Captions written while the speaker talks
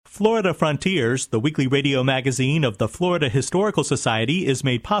Florida Frontiers, the weekly radio magazine of the Florida Historical Society, is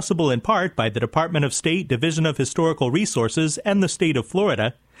made possible in part by the Department of State Division of Historical Resources and the state of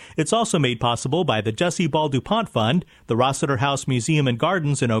Florida. It's also made possible by the Jesse Ball DuPont Fund, the Rossiter House Museum and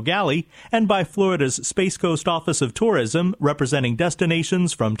Gardens in Ogallie, and by Florida's Space Coast Office of Tourism, representing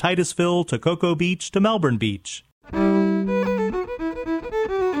destinations from Titusville to Cocoa Beach to Melbourne Beach.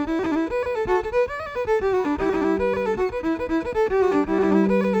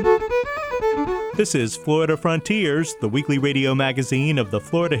 This is Florida Frontiers, the weekly radio magazine of the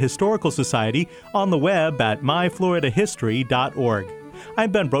Florida Historical Society, on the web at myfloridahistory.org.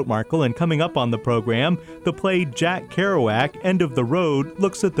 I'm Ben Brotmarkle, and coming up on the program, the play Jack Kerouac, End of the Road,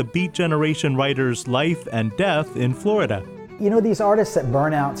 looks at the Beat Generation writer's life and death in Florida. You know, these artists that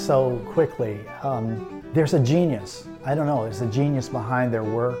burn out so quickly, there's a genius. I don't know, there's a genius behind their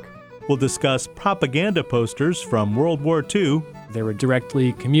work. We'll discuss propaganda posters from World War II. They were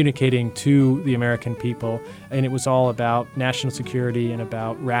directly communicating to the American people, and it was all about national security and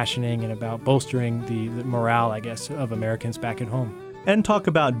about rationing and about bolstering the morale, I guess, of Americans back at home. And talk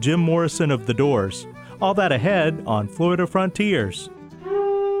about Jim Morrison of The Doors. All that ahead on Florida Frontiers.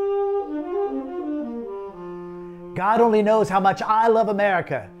 God only knows how much I love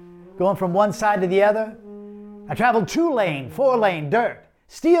America. Going from one side to the other, I traveled 2-lane, 4-lane dirt,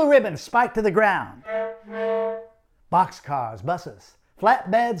 steel ribbons spiked to the ground. Boxcars, buses,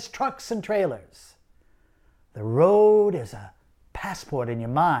 flatbeds, trucks, and trailers. The road is a passport in your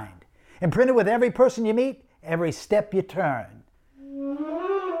mind, imprinted with every person you meet, every step you turn.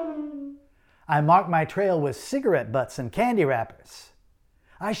 I marked my trail with cigarette butts and candy wrappers.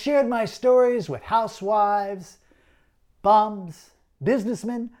 I shared my stories with housewives, bums,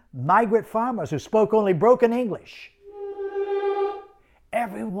 businessmen, migrant farmers who spoke only broken English.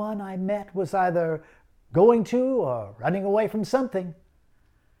 Everyone I met was either going to or running away from something.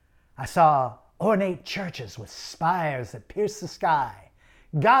 I saw ornate churches with spires that pierced the sky,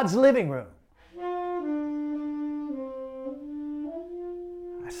 God's living room.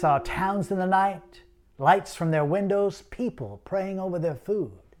 I saw towns in the night, lights from their windows, people praying over their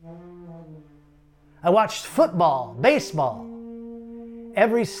food. I watched football, baseball,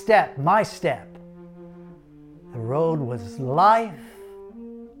 every step, my step. The road was life,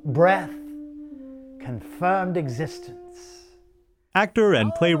 breath, confirmed existence. Actor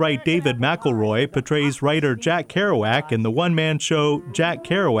and playwright David McElroy portrays writer Jack Kerouac in the one-man show Jack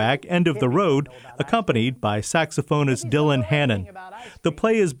Kerouac, End of the Road, accompanied by saxophonist Dylan Hannon. The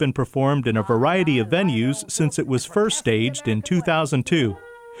play has been performed in a variety of venues since it was first staged in 2002.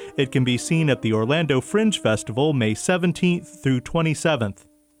 It can be seen at the Orlando Fringe Festival May 17th through 27th.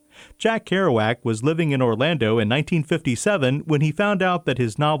 Jack Kerouac was living in Orlando in 1957 when he found out that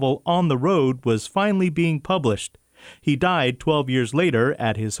his novel On the Road was finally being published. He died 12 years later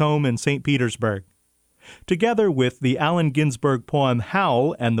at his home in St. Petersburg. Together with the Allen Ginsberg poem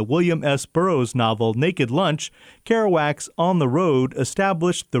Howl and the William S. Burroughs novel Naked Lunch, Kerouac's On the Road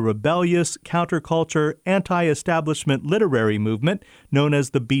established the rebellious, counterculture, anti-establishment literary movement known as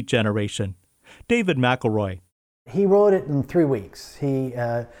the Beat Generation. David McElroy. He wrote it in 3 weeks. He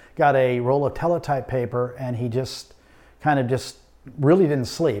got a roll of teletype paper and he just really didn't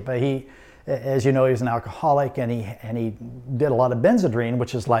sleep. He, as you know, he was an alcoholic and he did a lot of Benzedrine,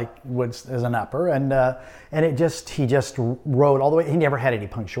 which is as an upper, and he just wrote all the way. He never had any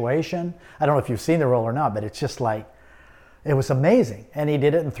punctuation. I don't know if you've seen the roll or not, but it's just like, it was amazing. And he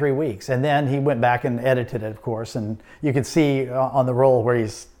did it in 3 weeks. And then he went back and edited it, of course, and you could see on the roll where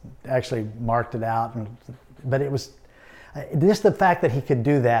he's actually marked it out. But it was just the fact that he could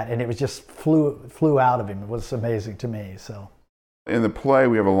do that, and it was just flew out of him. It was amazing to me. So, in the play,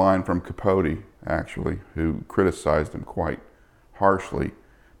 we have a line from Capote, actually, who criticized him quite harshly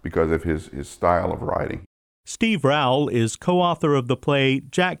because of his style of writing. Steve Rowell is co-author of the play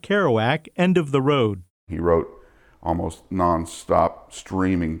Jack Kerouac, End of the Road. He wrote almost non-stop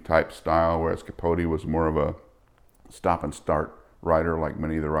streaming type style, whereas Capote was more of a stop and start writer, like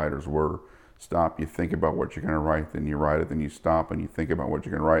many of the writers were. Stop, you think about what you're going to write, then you write it, then you stop, and you think about what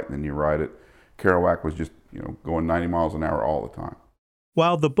you're going to write, and then you write it. Kerouac was just, going 90 miles an hour all the time.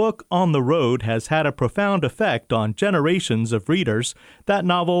 While the book On the Road has had a profound effect on generations of readers, that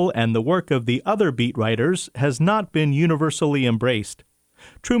novel and the work of the other beat writers has not been universally embraced.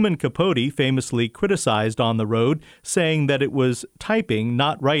 Truman Capote famously criticized On the Road, saying that it was typing,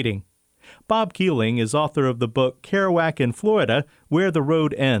 not writing. Bob Keeling is author of the book Kerouac in Florida, Where the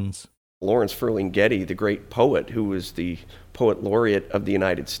Road Ends. Lawrence Ferlinghetti, the great poet who was the poet laureate of the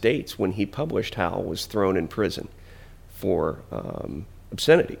United States, when he published Howl, was thrown in prison for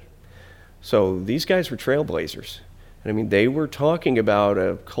obscenity. So these guys were trailblazers. And I mean, they were talking about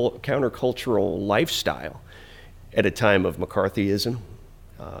a countercultural lifestyle at a time of McCarthyism,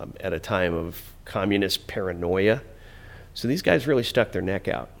 at a time of communist paranoia. So these guys really stuck their neck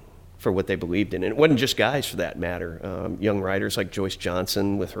out for what they believed in. And it wasn't just guys, for that matter. Young writers like Joyce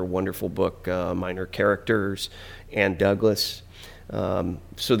Johnson with her wonderful book, Minor Characters, Ann Douglas.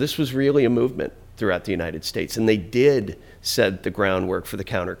 So this was really a movement throughout the United States. And they did set the groundwork for the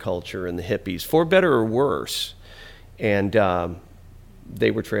counterculture and the hippies, for better or worse. And they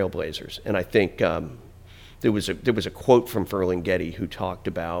were trailblazers. And I think there was a quote from Ferlinghetti who talked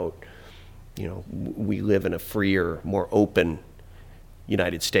about, you know, we live in a freer, more open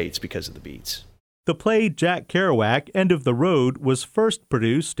United States because of the Beats. The play Jack Kerouac, End of the Road, was first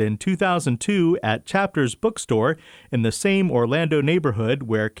produced in 2002 at Chapters Bookstore in the same Orlando neighborhood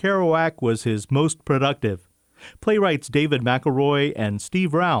where Kerouac was his most productive. Playwrights David McElroy and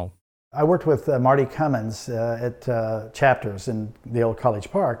Steve Rao. I worked with Marty Cummins at Chapters in the old College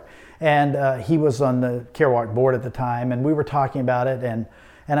Park, and he was on the Kerouac board at the time, and we were talking about it, and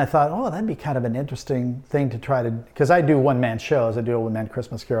I thought, oh, that'd be kind of an interesting thing to try to, because I do one-man shows. I do a one-man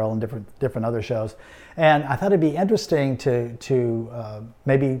Christmas Carol and different other shows, and I thought it'd be interesting to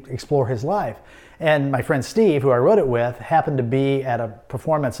maybe explore his life. And my friend Steve, who I wrote it with, happened to be at a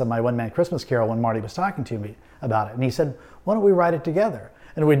performance of my one-man Christmas Carol when Marty was talking to me about it, and he said, why don't we write it together?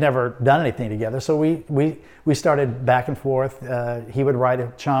 And we'd never done anything together, so we started back and forth. He would write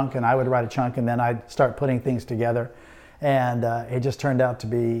a chunk, and I would write a chunk, and then I'd start putting things together. And it just turned out to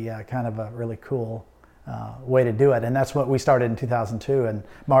be kind of a really cool way to do it. And that's what we started in 2002, and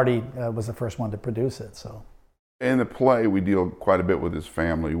Marty was the first one to produce it. So, in the play, we deal quite a bit with his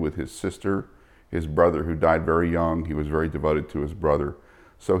family, with his sister, his brother, who died very young. He was very devoted to his brother.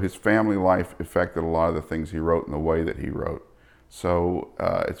 So his family life affected a lot of the things he wrote and the way that he wrote. So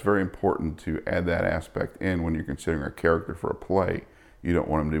it's very important to add that aspect in when you're considering a character for a play. You don't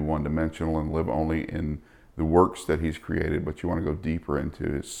want him to be one-dimensional and live only in the works that he's created, but you want to go deeper into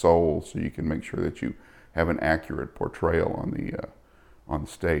his soul so you can make sure that you have an accurate portrayal on the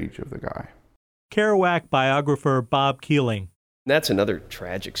stage of the guy. Kerouac biographer Bob Keeling. That's another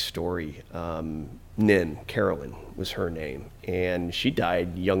tragic story. Nin, Carolyn was her name, and she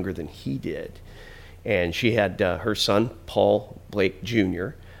died younger than he did. And she had her son, Paul Blake Jr.,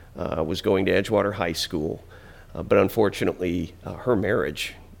 was going to Edgewater High School, but unfortunately her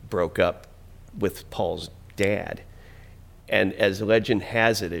marriage broke up with Paul's dad. And as legend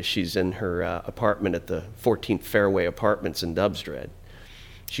has it, as she's in her apartment at the 14th Fairway Apartments in Dubsdread,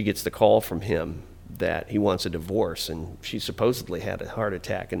 she gets the call from him that he wants a divorce, and she supposedly had a heart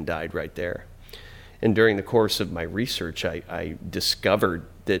attack and died right there. And during the course of my research, I discovered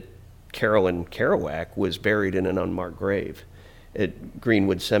that Carolyn Kerouac was buried in an unmarked grave at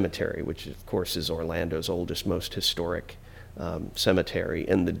Greenwood Cemetery, which of course is Orlando's oldest, most historic cemetery.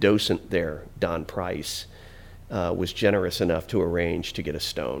 And the docent there, Don Price, was generous enough to arrange to get a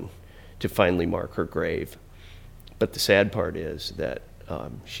stone to finally mark her grave. But the sad part is that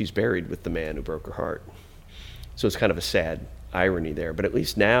she's buried with the man who broke her heart. So it's kind of a sad irony there. But at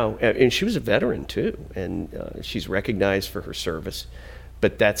least now, and she was a veteran too, and she's recognized for her service.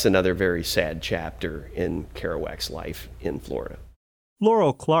 But that's another very sad chapter in Kerouac's life in Florida.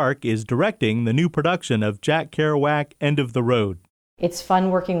 Laurel Clark is directing the new production of Jack Kerouac, End of the Road. It's fun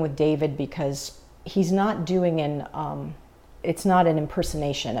working with David because he's not doing it's not an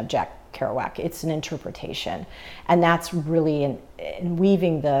impersonation of Jack Kerouac, it's an interpretation. And that's really, in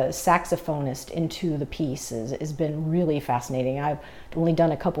weaving the saxophonist into the piece has been really fascinating. I've only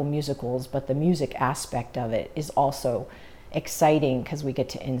done a couple musicals, but the music aspect of it is also exciting because we get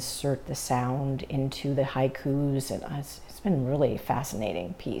to insert the sound into the haikus, and it's been a really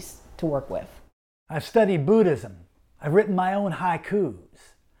fascinating piece to work with. I've studied Buddhism. I've written my own haikus.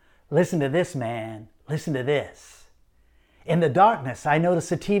 Listen to this, man. Listen to this. In the darkness, I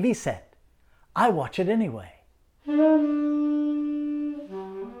notice a TV set. I watch it anyway.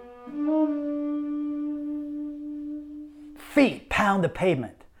 Feet pound the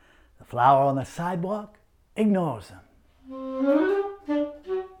pavement. The flower on the sidewalk ignores them.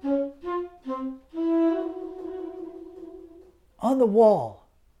 On the wall,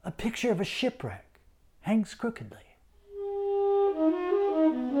 a picture of a shipwreck hangs crookedly.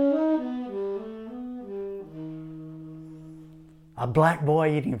 A black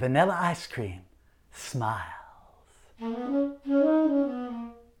boy eating vanilla ice cream smiles.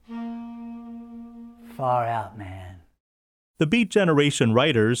 Far out, man. The Beat Generation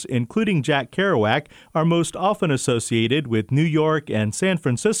writers, including Jack Kerouac, are most often associated with New York and San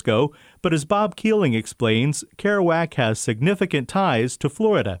Francisco, but as Bob Keeling explains, Kerouac has significant ties to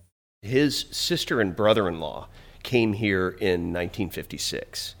Florida. His sister and brother-in-law came here in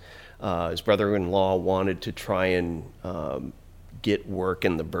 1956. His brother-in-law wanted to try and get work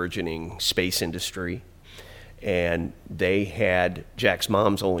in the burgeoning space industry, and they had Jack's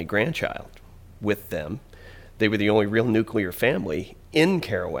mom's only grandchild with them. They were the only real nuclear family in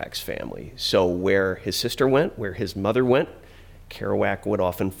Kerouac's family. So where his sister went, where his mother went, Kerouac would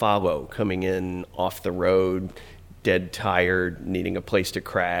often follow, coming in off the road, dead tired, needing a place to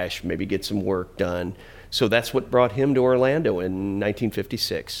crash, maybe get some work done. So that's what brought him to Orlando in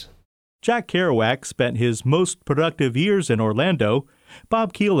 1956. Jack Kerouac spent his most productive years in Orlando.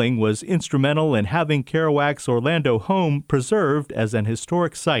 Bob Keeling was instrumental in having Kerouac's Orlando home preserved as an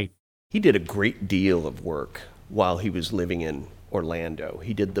historic site. He did a great deal of work while he was living in Orlando.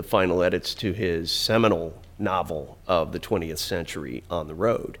 He did the final edits to his seminal novel of the 20th century, On the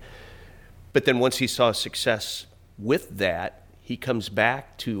Road. But then once he saw success with that, he comes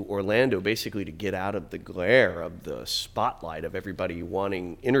back to Orlando basically to get out of the glare of the spotlight of everybody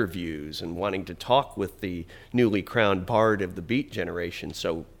wanting interviews and wanting to talk with the newly crowned bard of the Beat generation.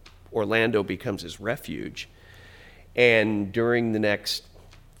 So Orlando becomes his refuge. And during the next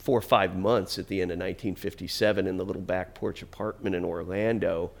 4 or 5 months at the end of 1957 in the little back porch apartment in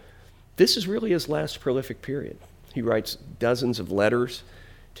Orlando, this is really his last prolific period. He writes dozens of letters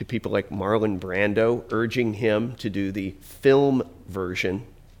to people like Marlon Brando, urging him to do the film version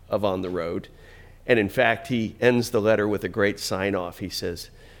of On the Road. And in fact, he ends the letter with a great sign-off. He says,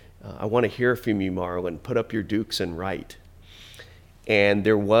 I want to hear from you, Marlon. Put up your dukes and write. And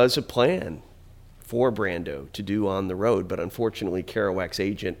there was a plan for Brando to do On the Road, but unfortunately Kerouac's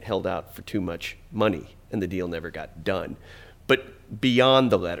agent held out for too much money and the deal never got done. But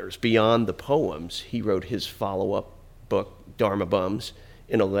beyond the letters, beyond the poems, he wrote his follow-up book, Dharma Bums,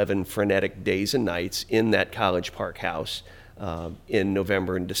 in 11 frenetic days and nights in that College Park house in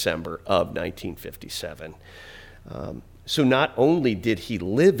November and December of 1957. So not only did he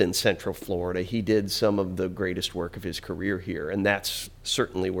live in Central Florida, he did some of the greatest work of his career here, and that's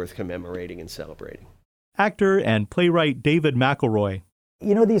certainly worth commemorating and celebrating. Actor and playwright David McElroy.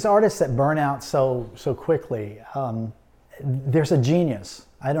 You know, these artists that burn out so quickly, there's a genius.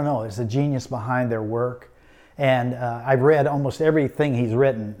 I don't know, there's a genius behind their work. And I've read almost everything he's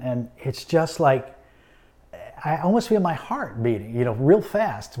written, and it's just like, I almost feel my heart beating, you know, real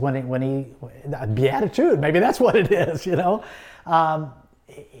fast when he beatitude, maybe that's what it is, you know.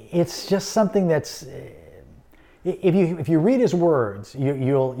 It's just something that's, if you read his words,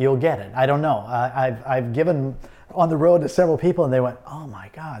 you'll get it. I don't know. I've given On the Road to several people, and they went, "Oh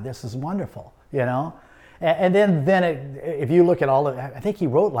my God, this is wonderful," you know. And then if you look at all of, I think he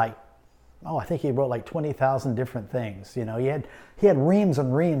wrote like 20,000 different things. You know, he had reams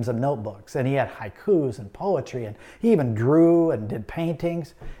and reams of notebooks, and he had haikus and poetry, and he even drew and did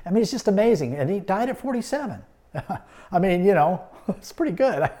paintings. I mean, it's just amazing. And he died at 47. I mean, you know, it's pretty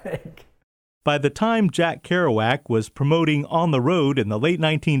good, I think. By the time Jack Kerouac was promoting On the Road in the late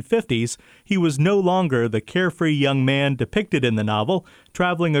 1950s, he was no longer the carefree young man depicted in the novel,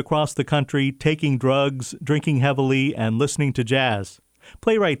 traveling across the country, taking drugs, drinking heavily, and listening to jazz.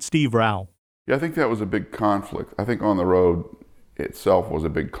 Playwright Steve Rao. Yeah, I think that was a big conflict. I think On the Road itself was a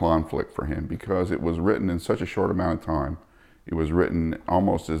big conflict for him because it was written in such a short amount of time. It was written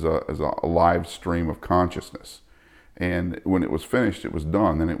almost as a live stream of consciousness. And when it was finished, it was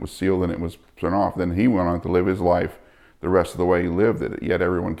done. Then it was sealed and it was sent off. Then he went on to live his life the rest of the way he lived it. Yet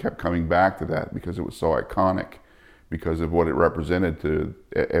everyone kept coming back to that because it was so iconic, because of what it represented to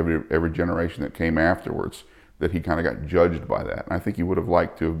every generation that came afterwards, that he kind of got judged by that. And I think he would have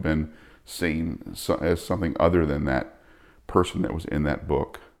liked to have been seen as something other than that person that was in that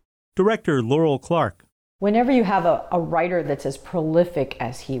book. Director Laurel Clark. Whenever you have a writer that's as prolific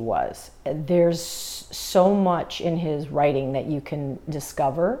as he was, there's so much in his writing that you can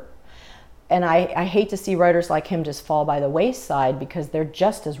discover. And I hate to see writers like him just fall by the wayside because they're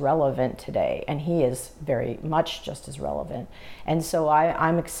just as relevant today, and he is very much just as relevant. And so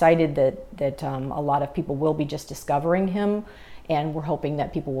I'm excited that a lot of people will be just discovering him, and we're hoping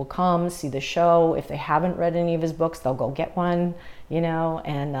that people will come, see the show. If they haven't read any of his books, they'll go get one, you know,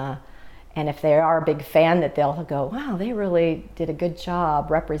 and if they are a big fan, that they'll go, wow, they really did a good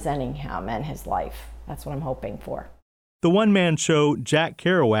job representing him and his life. That's what I'm hoping for. The one-man show Jack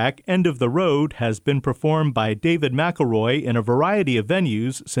Kerouac, End of the Road, has been performed by David McElroy in a variety of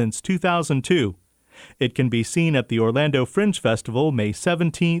venues since 2002. It can be seen at the Orlando Fringe Festival May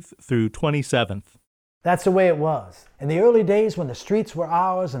 17th through 27th. That's the way it was. In the early days when the streets were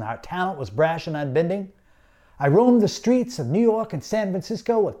ours and our talent was brash and unbending, I roamed the streets of New York and San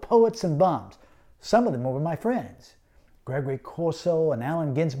Francisco with poets and bums. Some of them were my friends. Gregory Corso and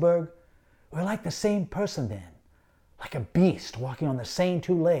Allen Ginsberg. We were like the same person then. like a beast walking on the same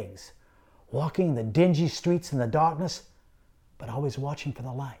two legs, walking the dingy streets in the darkness, but always watching for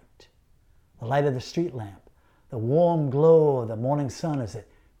the light of the street lamp, the warm glow of the morning sun as it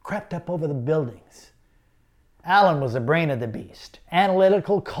crept up over the buildings. Alan was the brain of the beast,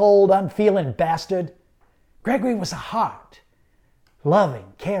 analytical, cold, unfeeling bastard. Gregory was the heart,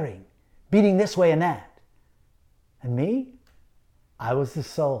 loving, caring, beating this way and that. And me? I was the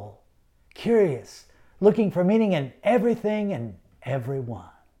soul, curious, looking for meaning in everything and everyone.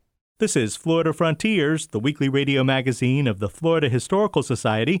 This is Florida Frontiers, the weekly radio magazine of the Florida Historical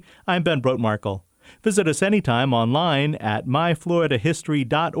Society. I'm Ben Brotmarkle. Visit us anytime online at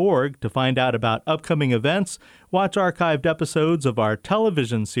myfloridahistory.org to find out about upcoming events, watch archived episodes of our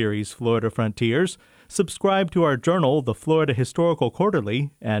television series Florida Frontiers, subscribe to our journal, the Florida Historical Quarterly,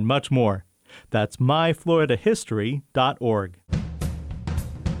 and much more. That's myfloridahistory.org.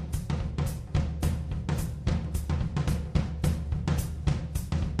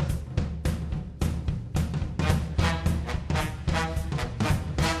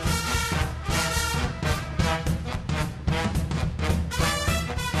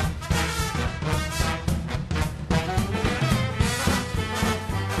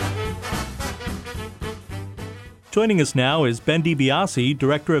 Joining us now is Ben DiBiase,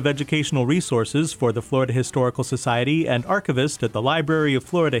 Director of Educational Resources for the Florida Historical Society and archivist at the Library of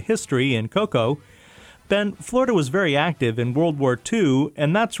Florida History in Cocoa. Ben, Florida was very active in World War II,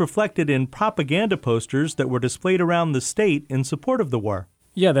 and that's reflected in propaganda posters that were displayed around the state in support of the war.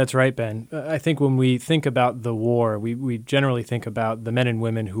 Yeah, that's right, Ben. I think when we think about the war, we generally think about the men and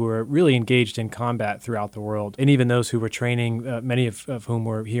women who were really engaged in combat throughout the world, and even those who were training, many of whom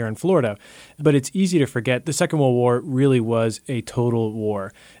were here in Florida. But it's easy to forget the Second World War really was a total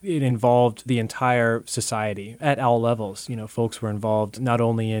war. It involved the entire society at all levels. You know, folks were involved not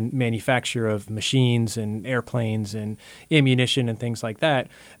only in manufacture of machines and airplanes and ammunition and things like that,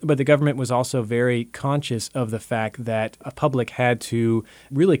 but the government was also very conscious of the fact that a public had to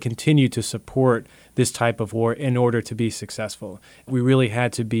really continue to support this type of war in order to be successful. We really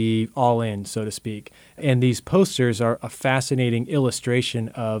had to be all in, so to speak. And these posters are a fascinating illustration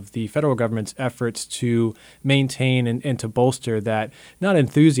of the federal government's efforts to maintain and to bolster that, not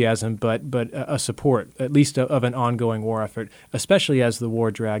enthusiasm, but a support, at least of an ongoing war effort, especially as the war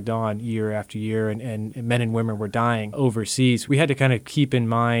dragged on year after year and men and women were dying overseas. We had to kind of keep in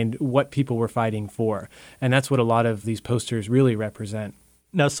mind what people were fighting for. And that's what a lot of these posters really represent.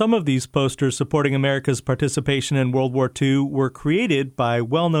 Now, some of these posters supporting America's participation in World War II were created by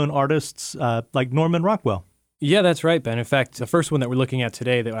well-known artists like Norman Rockwell. Yeah, that's right, Ben. In fact, the first one that we're looking at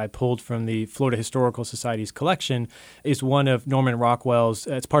today that I pulled from the Florida Historical Society's collection is one of Norman Rockwell's.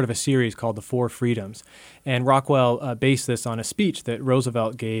 It's part of a series called The Four Freedoms. And Rockwell based this on a speech that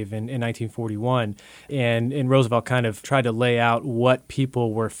Roosevelt gave in 1941. And Roosevelt kind of tried to lay out what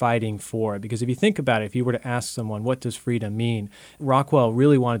people were fighting for. Because if you think about it, if you were to ask someone, what does freedom mean? Rockwell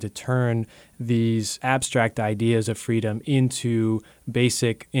really wanted to turn these abstract ideas of freedom into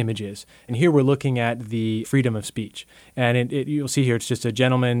basic images. And here we're looking at the freedom of speech. And you'll see here, it's just a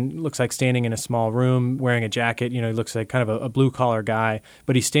gentleman, looks like standing in a small room, wearing a jacket. You know, he looks like kind of a blue-collar guy,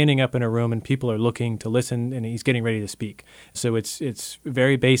 but he's standing up in a room and people are looking to listen and he's getting ready to speak. So it's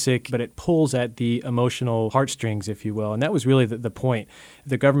very basic, but it pulls at the emotional heartstrings, if you will. And that was really the point.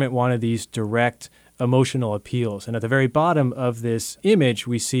 The government wanted these direct emotional appeals. And at the very bottom of this image,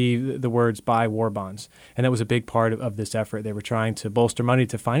 we see the words buy war bonds. And that was a big part of this effort. They were trying to bolster money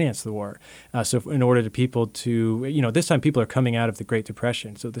to finance the war. So in order to people to, this time people are coming out of the Great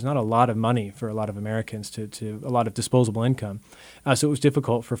Depression. So there's not a lot of money for a lot of Americans to a lot of disposable income. So it was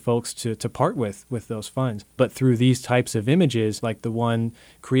difficult for folks to part with those funds. But through these types of images, like the one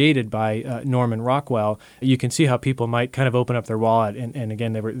created by Norman Rockwell, you can see how people might kind of open up their wallet. And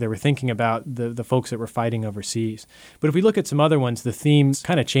again, they were thinking about the folks that were fighting overseas. But if we look at some other ones, the themes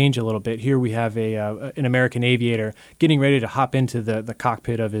kind of change a little bit. Here we have an American aviator getting ready to hop into the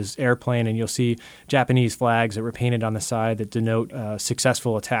cockpit of his airplane, and you'll see Japanese flags that were painted on the side that denote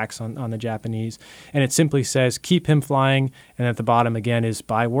successful attacks on the Japanese. And it simply says, keep him flying, and at the bottom again is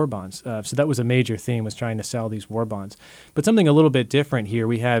buy war bonds. So that was a major theme, was trying to sell these war bonds. But something a little bit different here,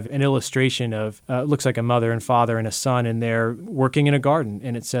 we have an illustration of, looks like a mother and father and a son, and they're working in a garden,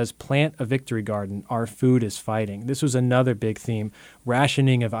 and it says, plant a victory garden. garden, our food is fighting. This was another big theme,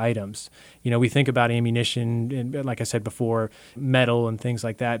 rationing of items. We think about ammunition and, like I said before, metal and things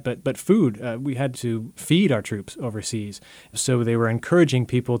like that, but food, we had to feed our troops overseas. So they were encouraging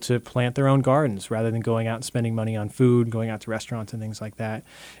people to plant their own gardens rather than going out and spending money on food, going out to restaurants and things like that.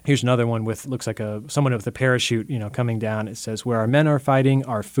 Here's another one with, looks like someone with a parachute, coming down. It says, where our men are fighting,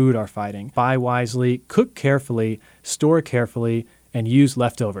 our food are fighting. Buy wisely, cook carefully, store carefully, and use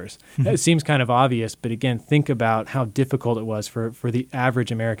leftovers. It seems kind of obvious, but again, think about how difficult it was for the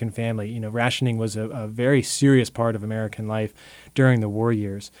average American family. Rationing was a very serious part of American life during the war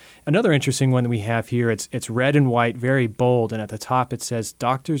years. Another interesting one that we have here, it's red and white, very bold, and at the top it says,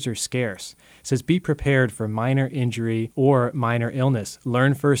 doctors are scarce. It says, be prepared for minor injury or minor illness.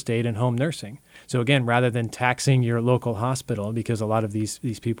 Learn first aid and home nursing. So again, rather than taxing your local hospital, because a lot of these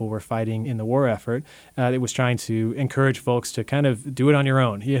people were fighting in the war effort, it was trying to encourage folks to kind of do it on your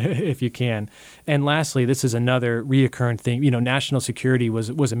own if you can. And lastly, this is another reoccurring thing. National security was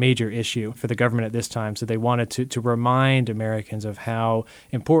a major issue for the government at this time. So they wanted to remind Americans of how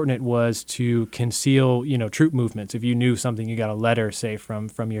important it was to conceal, troop movements. If you knew something, you got a letter, say,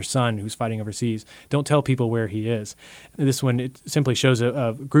 from your son who's fighting overseas, don't tell people where he is. This one, it simply shows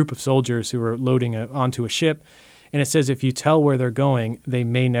a group of soldiers who are loading onto a ship, and it says if you tell where they're going, they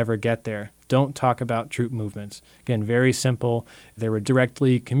may never get there. Don't talk about troop movements. Again, very simple. They were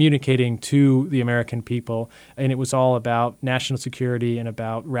directly communicating to the American people, and it was all about national security and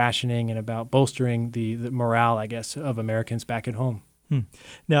about rationing and about bolstering the morale, I guess, of Americans back at home.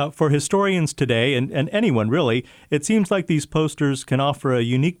 Now, for historians today, and anyone really, it seems like these posters can offer a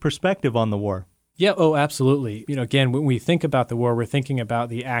unique perspective on the war. Yeah, absolutely. Again, when we think about the war, we're thinking about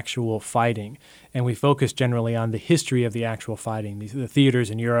the actual fighting, and we focus generally on the history of the actual fighting, the theaters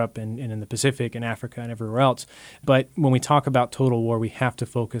in Europe and in the Pacific and Africa and everywhere else. But when we talk about total war, we have to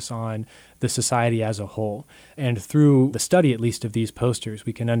focus on the society as a whole. And through the study, at least, of these posters,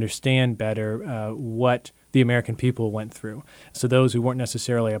 we can understand better what the American people went through. So those who weren't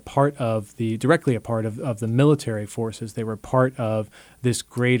necessarily directly a part of the military forces, they were part of this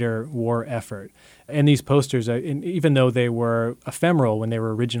greater war effort. And these posters, even though they were ephemeral when they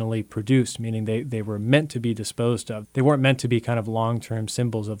were originally produced, meaning they were meant to be disposed of, they weren't meant to be kind of long-term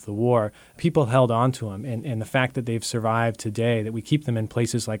symbols of the war, people held on to them. And the fact that they've survived today, that we keep them in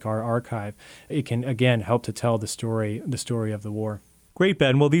places like our archive, it can, again, help to tell the story of the war. Great,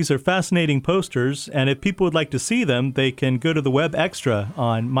 Ben. Well, these are fascinating posters, and if people would like to see them, they can go to the web extra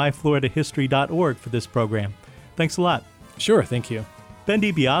on myfloridahistory.org for this program. Thanks a lot. Sure, thank you. Ben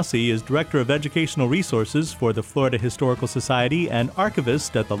DiBiase is Director of Educational Resources for the Florida Historical Society and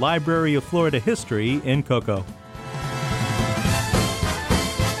archivist at the Library of Florida History in Cocoa.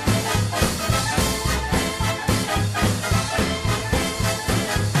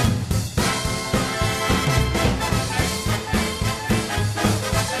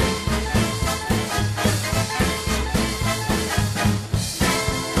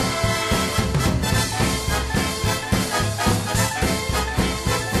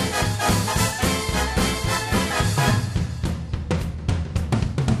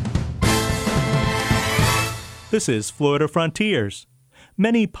 This is Florida Frontiers.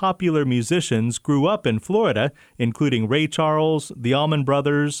 Many popular musicians grew up in Florida, including Ray Charles, the Allman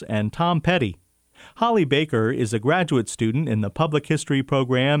Brothers, and Tom Petty. Holly Baker is a graduate student in the Public History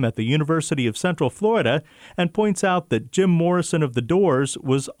program at the University of Central Florida and points out that Jim Morrison of The Doors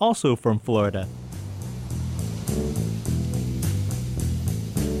was also from Florida.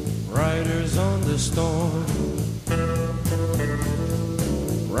 Riders on the storm,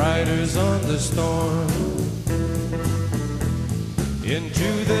 riders on the storm.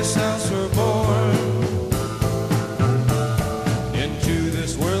 Into this house we're born, into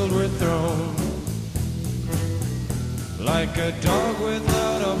this world we're thrown, like a dog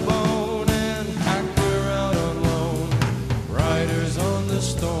without a bone, and packed her out on loan, riders on the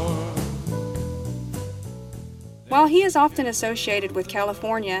storm. While he is often associated with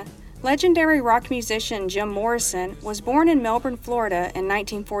California, legendary rock musician Jim Morrison was born in Melbourne, Florida in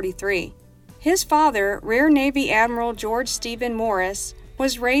 1943. His father, Rear Navy Admiral George Stephen Morris,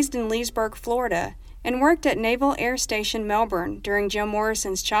 was raised in Leesburg, Florida, and worked at Naval Air Station Melbourne during Jim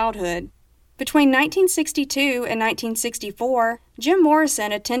Morrison's childhood. Between 1962 and 1964, Jim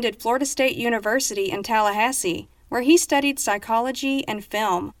Morrison attended Florida State University in Tallahassee, where he studied psychology and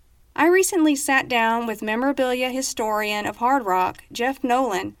film. I recently sat down with memorabilia historian of hard rock, Jeff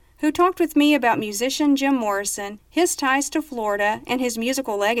Nolan, who talked with me about musician Jim Morrison, his ties to Florida, and his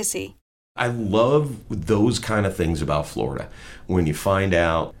musical legacy. I love those kind of things about Florida. When you find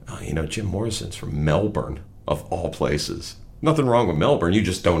out, Jim Morrison's from Melbourne, of all places. Nothing wrong with Melbourne. You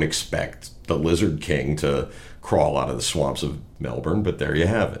just don't expect the Lizard King to crawl out of the swamps of Melbourne, but there you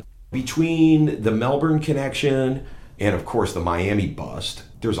have it. Between the Melbourne connection and, of course, the Miami bust,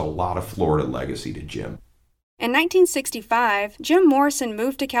 there's a lot of Florida legacy to Jim. In 1965, Jim Morrison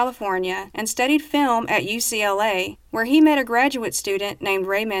moved to California and studied film at UCLA, where he met a graduate student named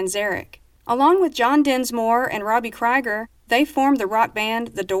Ray Manzarek. Along with John Densmore and Robbie Krieger, they formed the rock band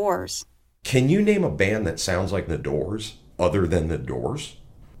The Doors. Can you name a band that sounds like The Doors other than The Doors?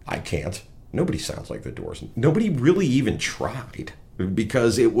 I can't. Nobody sounds like The Doors. Nobody really even tried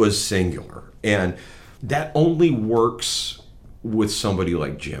because it was singular. And that only works with somebody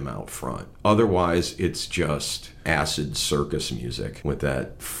like Jim out front. Otherwise, it's just acid circus music with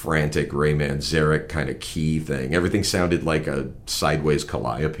that frantic Ray Manzarek kind of key thing. Everything sounded like a sideways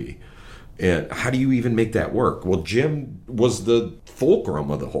calliope. And how do you even make that work? Well, Jim was the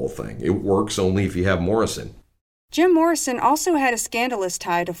fulcrum of the whole thing. It works only if you have Morrison. Jim Morrison also had a scandalous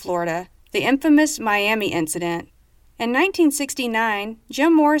tie to Florida, the infamous Miami incident. In 1969,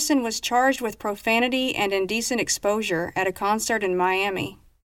 Jim Morrison was charged with profanity and indecent exposure at a concert in Miami.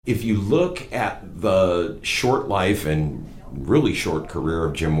 If you look at the short life and really short career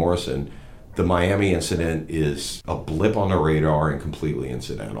of Jim Morrison, the Miami incident is a blip on the radar and completely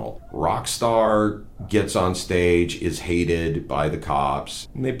incidental. Rockstar gets on stage, is hated by the cops,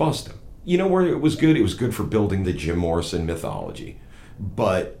 and they bust him. You know where it was good? It was good for building the Jim Morrison mythology.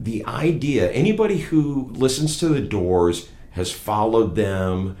 But the idea, anybody who listens to The Doors, has followed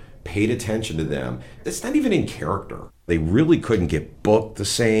them, paid attention to them, it's not even in character. They really couldn't get booked the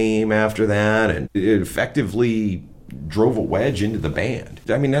same after that, and it effectively drove a wedge into the band.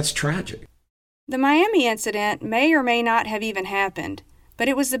 I mean, that's tragic. The Miami incident may or may not have even happened, but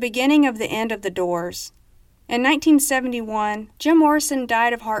it was the beginning of the end of The Doors. In 1971, Jim Morrison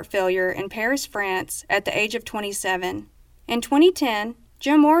died of heart failure in Paris, France, at the age of 27. In 2010,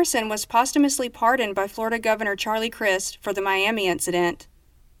 Jim Morrison was posthumously pardoned by Florida Governor Charlie Crist for the Miami incident.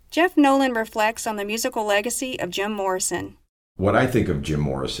 Jeff Nolan reflects on the musical legacy of Jim Morrison. What I think of Jim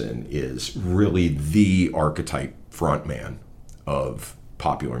Morrison is really the archetype frontman of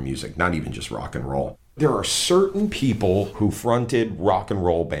popular music, not even just rock and roll. There are certain people who fronted rock and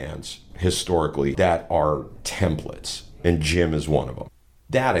roll bands historically that are templates, and Jim is one of them.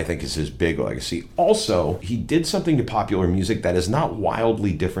 That, I think, is his big legacy. Also, he did something to popular music that is not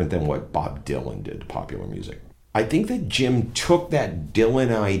wildly different than what Bob Dylan did to popular music. I think that Jim took that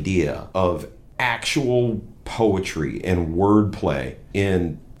Dylan idea of actual poetry and wordplay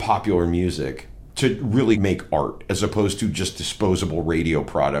in popular music to really make art, as opposed to just disposable radio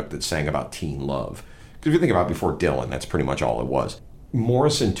product that sang about teen love. Because if you think about it, before Dylan, that's pretty much all it was.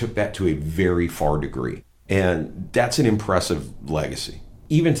 Morrison took that to a very far degree, and that's an impressive legacy.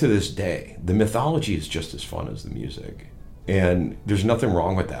 Even to this day, the mythology is just as fun as the music. And there's nothing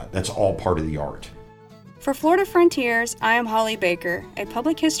wrong with that. That's all part of the art. For Florida Frontiers, I am Holly Baker, a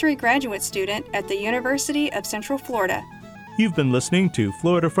public history graduate student at the University of Central Florida. You've been listening to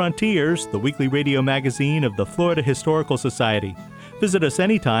Florida Frontiers, the weekly radio magazine of the Florida Historical Society. Visit us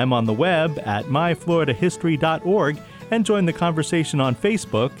anytime on the web at myfloridahistory.org and join the conversation on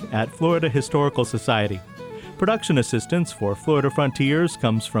Facebook at Florida Historical Society. Production assistance for Florida Frontiers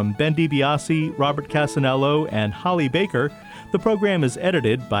comes from Ben DiBiase, Robert Casanello, and Holly Baker. The program is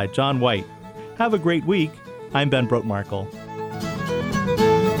edited by John White. Have a great week. I'm Ben Brotmarkle.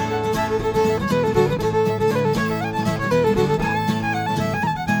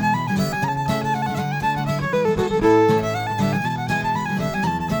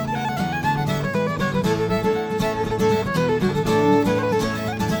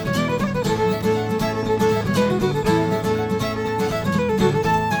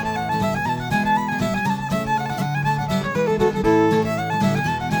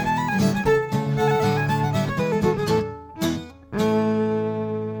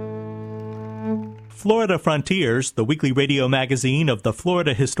 Florida Frontiers, the weekly radio magazine of the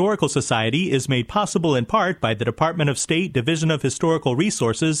Florida Historical Society, is made possible in part by the Department of State Division of Historical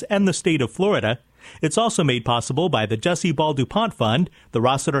Resources and the state of Florida. It's also made possible by the Jessie Ball DuPont Fund, the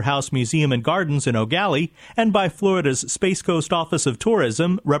Rossiter House Museum and Gardens in O'Galley, and by Florida's Space Coast Office of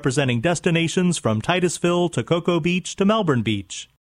Tourism, representing destinations from Titusville to Cocoa Beach to Melbourne Beach.